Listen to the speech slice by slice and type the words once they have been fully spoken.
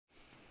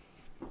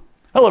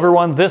Hello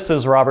everyone, this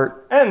is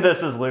Robert. And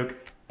this is Luke.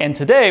 And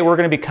today we're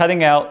going to be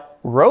cutting out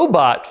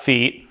robot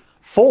feet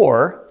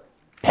for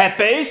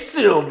Pepe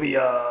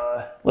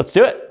Silvia. Let's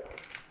do it.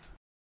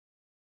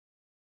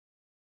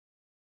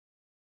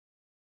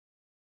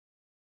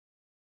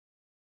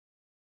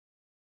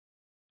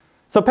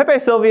 So Pepe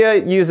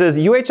Silvia uses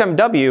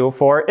UHMW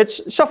for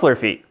its shuffler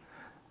feet.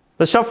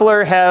 The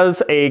shuffler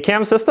has a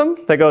cam system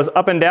that goes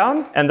up and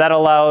down, and that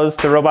allows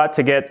the robot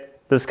to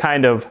get this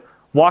kind of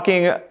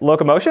walking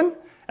locomotion.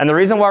 And the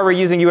reason why we're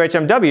using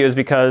UHMW is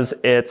because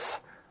it's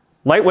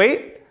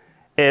lightweight,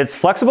 it's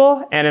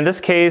flexible, and in this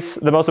case,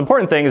 the most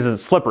important thing is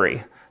it's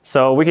slippery.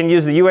 So we can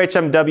use the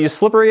UHMW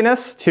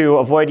slipperiness to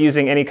avoid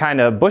using any kind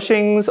of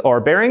bushings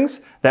or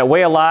bearings that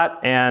weigh a lot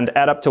and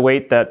add up to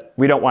weight that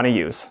we don't want to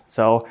use.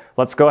 So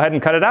let's go ahead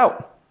and cut it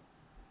out.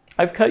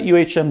 I've cut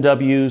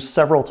UHMW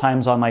several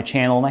times on my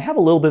channel and I have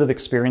a little bit of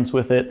experience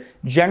with it.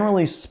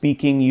 Generally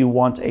speaking, you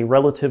want a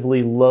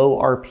relatively low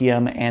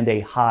RPM and a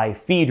high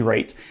feed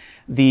rate.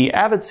 The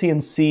Avid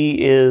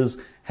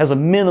CNC has a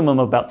minimum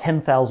of about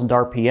 10,000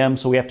 RPM,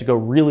 so we have to go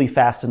really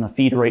fast in the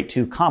feed rate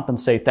to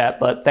compensate that,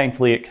 but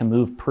thankfully it can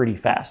move pretty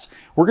fast.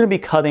 We're going to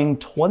be cutting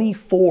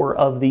 24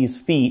 of these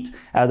feet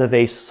out of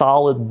a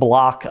solid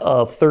block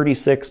of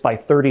 36 by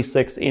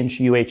 36 inch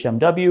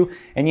UHMW,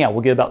 and yeah,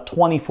 we'll get about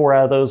 24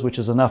 out of those, which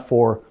is enough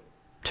for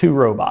 2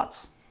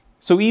 robots.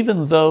 So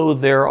even though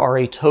there are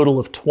a total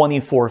of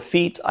 24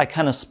 feet, I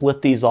kind of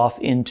split these off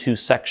into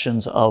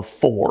sections of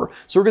 4.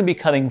 So we're going to be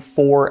cutting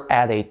 4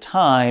 at a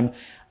time,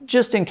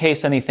 just in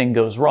case anything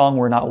goes wrong.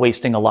 We're not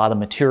wasting a lot of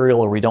material,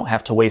 or we don't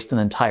have to waste an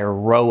entire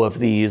row of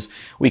these.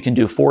 We can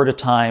do 4 at a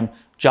time,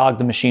 jog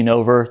the machine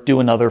over, do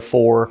another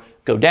 4,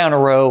 go down a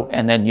row,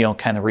 and then,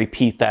 kind of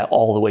repeat that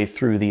all the way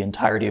through the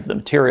entirety of the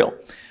material.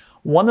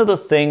 One of the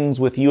things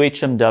with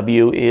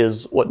UHMW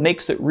is what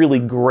makes it really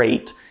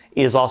great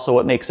is also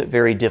what makes it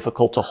very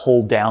difficult to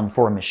hold down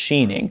for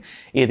machining.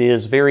 It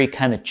is very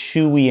kind of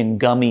chewy and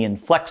gummy and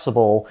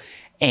flexible,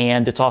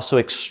 and it's also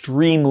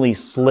extremely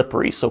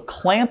slippery. So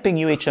clamping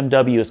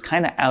UHMW is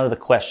kind of out of the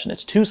question.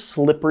 It's too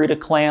slippery to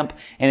clamp,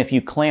 and if you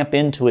clamp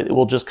into it, it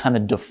will just kind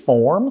of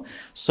deform.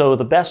 So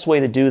the best way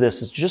to do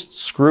this is just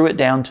screw it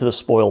down to the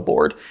spoil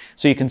board.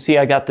 So you can see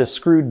I got this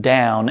screwed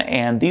down,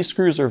 and these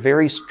screws are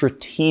very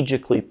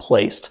strategically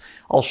placed.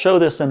 I'll show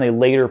this in a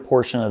later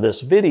portion of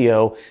this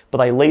video, but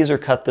I laser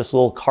cut this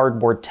little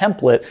cardboard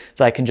template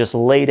that I can just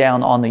lay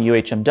down on the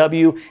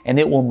UHMW, and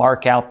it will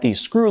mark out these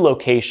screw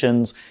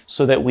locations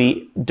so that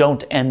we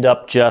don't end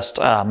up just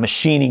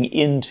machining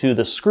into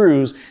the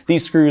screws.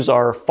 These screws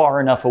are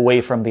far enough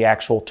away from the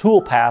actual tool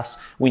paths,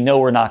 we know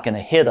we're not going to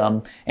hit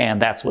them,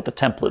 and that's what the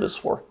template is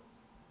for.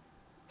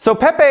 So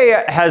Pepe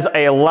has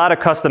a lot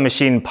of custom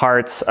machine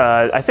parts.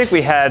 I think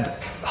we had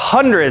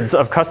hundreds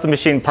of custom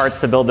machine parts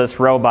to build this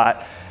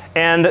robot.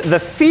 And the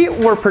feet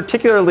were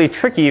particularly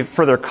tricky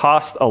for their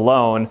cost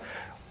alone.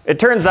 It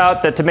turns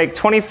out that to make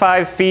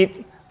 25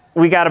 feet,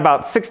 we got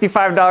about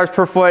 $65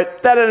 per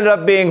foot. That ended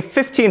up being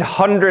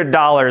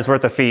 $1,500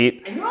 worth of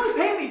feet. And you only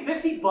paid me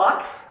 50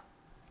 bucks?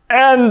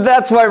 And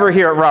that's why we're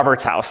here at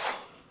Robert's house.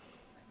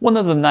 One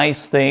of the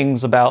nice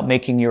things about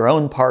making your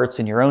own parts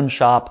in your own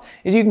shop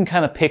is you can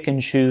kind of pick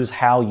and choose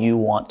how you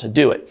want to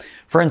do it.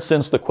 For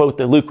instance, the quote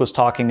that Luke was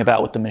talking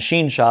about with the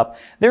machine shop,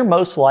 they're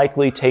most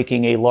likely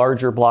taking a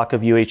larger block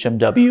of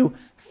UHMW,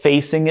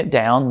 facing it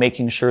down,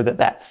 making sure that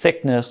that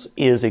thickness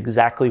is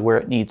exactly where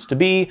it needs to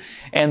be,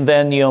 and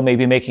then,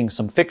 maybe making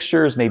some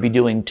fixtures, maybe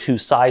doing 2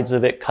 sides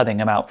of it, cutting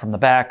them out from the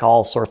back,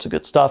 all sorts of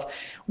good stuff.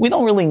 We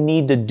don't really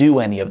need to do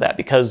any of that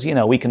because,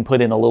 we can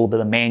put in a little bit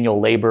of manual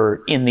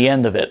labor in the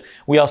end of it.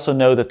 We also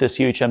know that this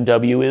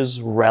UHMW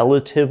is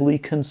relatively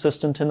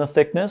consistent in the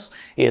thickness.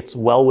 It's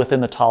well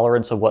within the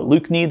tolerance of what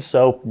Luke needs,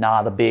 so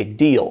not a big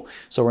deal.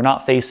 So we're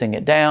not facing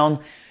it down.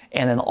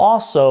 And then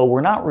also,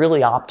 we're not really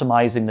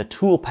optimizing the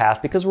tool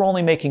path because we're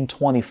only making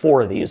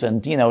 24 of these.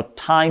 And,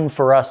 time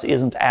for us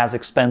isn't as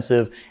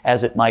expensive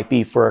as it might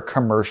be for a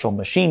commercial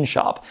machine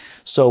shop.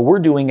 So we're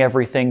doing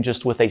everything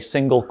just with a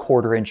single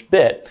 1/4 inch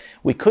bit.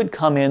 We could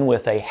come in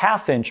with a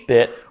 1/2 inch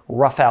bit,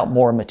 rough out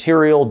more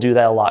material, do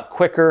that a lot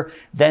quicker,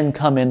 then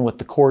come in with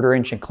the 1/4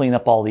 inch and clean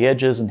up all the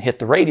edges and hit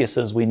the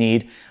radiuses we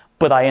need.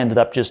 But I ended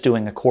up just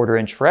doing a 1/4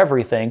 inch for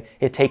everything.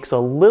 It takes a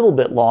little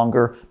bit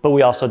longer, but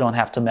we also don't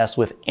have to mess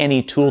with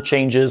any tool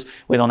changes.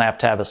 We don't have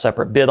to have a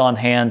separate bit on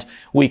hand.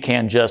 We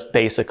can just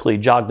basically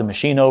jog the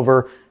machine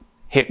over,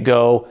 hit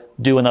go,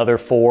 do another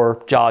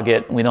 4, jog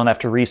it. We don't have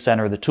to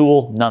recenter the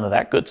tool, none of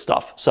that good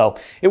stuff. So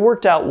it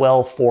worked out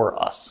well for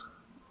us.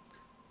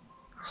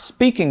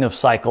 Speaking of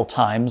cycle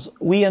times,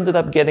 we ended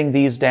up getting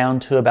these down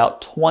to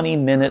about 20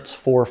 minutes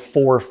for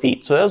 4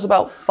 feet. So that was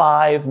about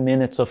 5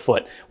 minutes a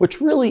foot,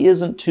 which really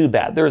isn't too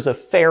bad. There's a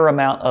fair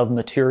amount of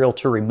material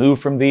to remove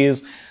from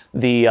these.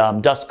 The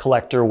dust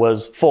collector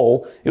was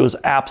full. It was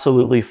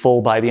absolutely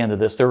full by the end of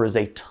this. There was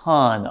a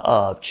ton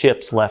of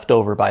chips left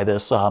over by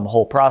this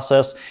whole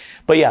process.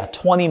 But yeah,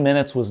 20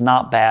 minutes was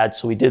not bad.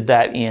 So we did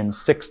that in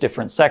 6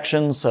 different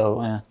sections.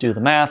 So do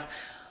the math.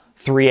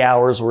 3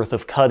 hours worth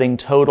of cutting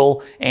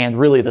total, and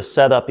really the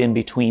setup in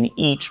between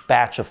each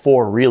batch of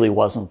 4 really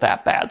wasn't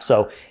that bad.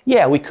 So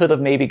yeah, we could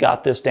have maybe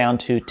got this down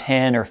to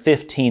 10 or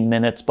 15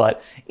 minutes,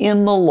 but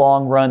in the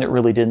long run, it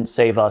really didn't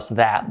save us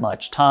that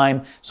much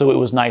time. So it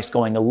was nice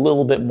going a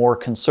little bit more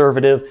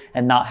conservative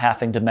and not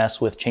having to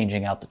mess with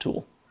changing out the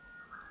tool.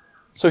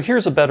 So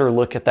here's a better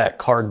look at that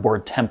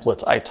cardboard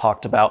template I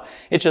talked about.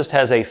 It just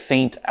has a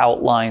faint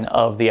outline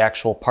of the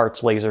actual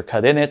parts laser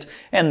cut in it,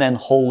 and then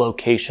hole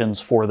locations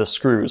for the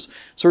screws.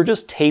 So we're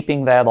just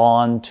taping that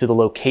on to the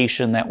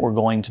location that we're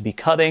going to be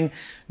cutting,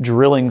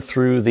 drilling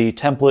through the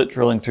template,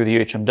 drilling through the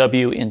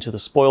UHMW into the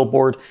spoil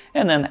board,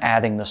 and then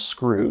adding the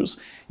screws.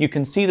 You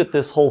can see that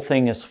this whole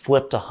thing is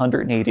flipped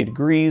 180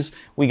 degrees.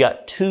 We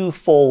got 2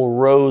 full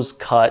rows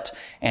cut,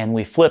 and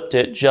we flipped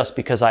it just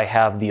because I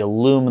have the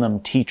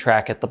aluminum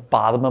T-track at the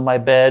bottom of my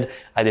bed.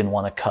 I didn't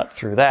want to cut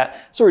through that,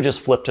 so we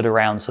just flipped it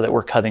around so that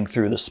we're cutting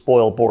through the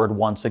spoil board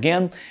once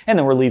again, and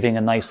then we're leaving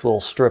a nice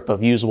little strip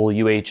of usable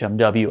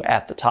UHMW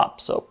at the top.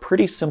 So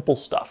pretty simple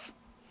stuff.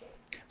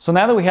 So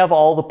now that we have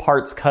all the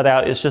parts cut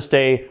out, it's just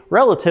a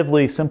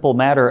relatively simple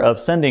matter of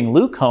sending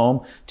Luke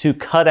home to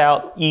cut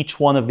out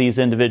each one of these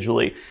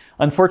individually.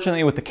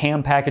 Unfortunately, with the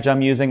cam package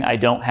I'm using, I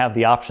don't have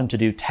the option to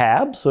do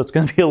tabs, so it's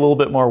going to be a little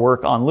bit more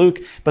work on Luke,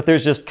 but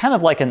there's just kind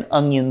of like an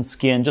onion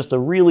skin, just a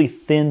really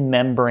thin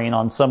membrane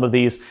on some of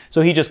these,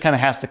 so he just kind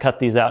of has to cut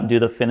these out and do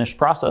the finished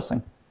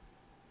processing.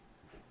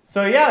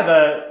 So yeah,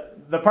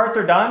 the parts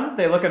are done.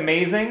 They look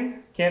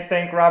amazing. Can't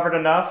thank Robert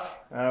enough.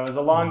 It was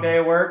a long day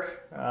of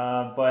work,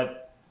 but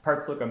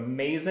parts look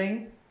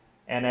amazing,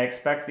 and I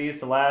expect these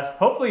to last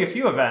hopefully a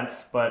few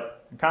events,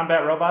 but in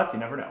combat robots, you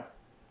never know.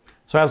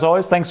 So as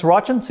always, thanks for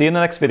watching. See you in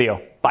the next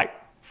video. Bye.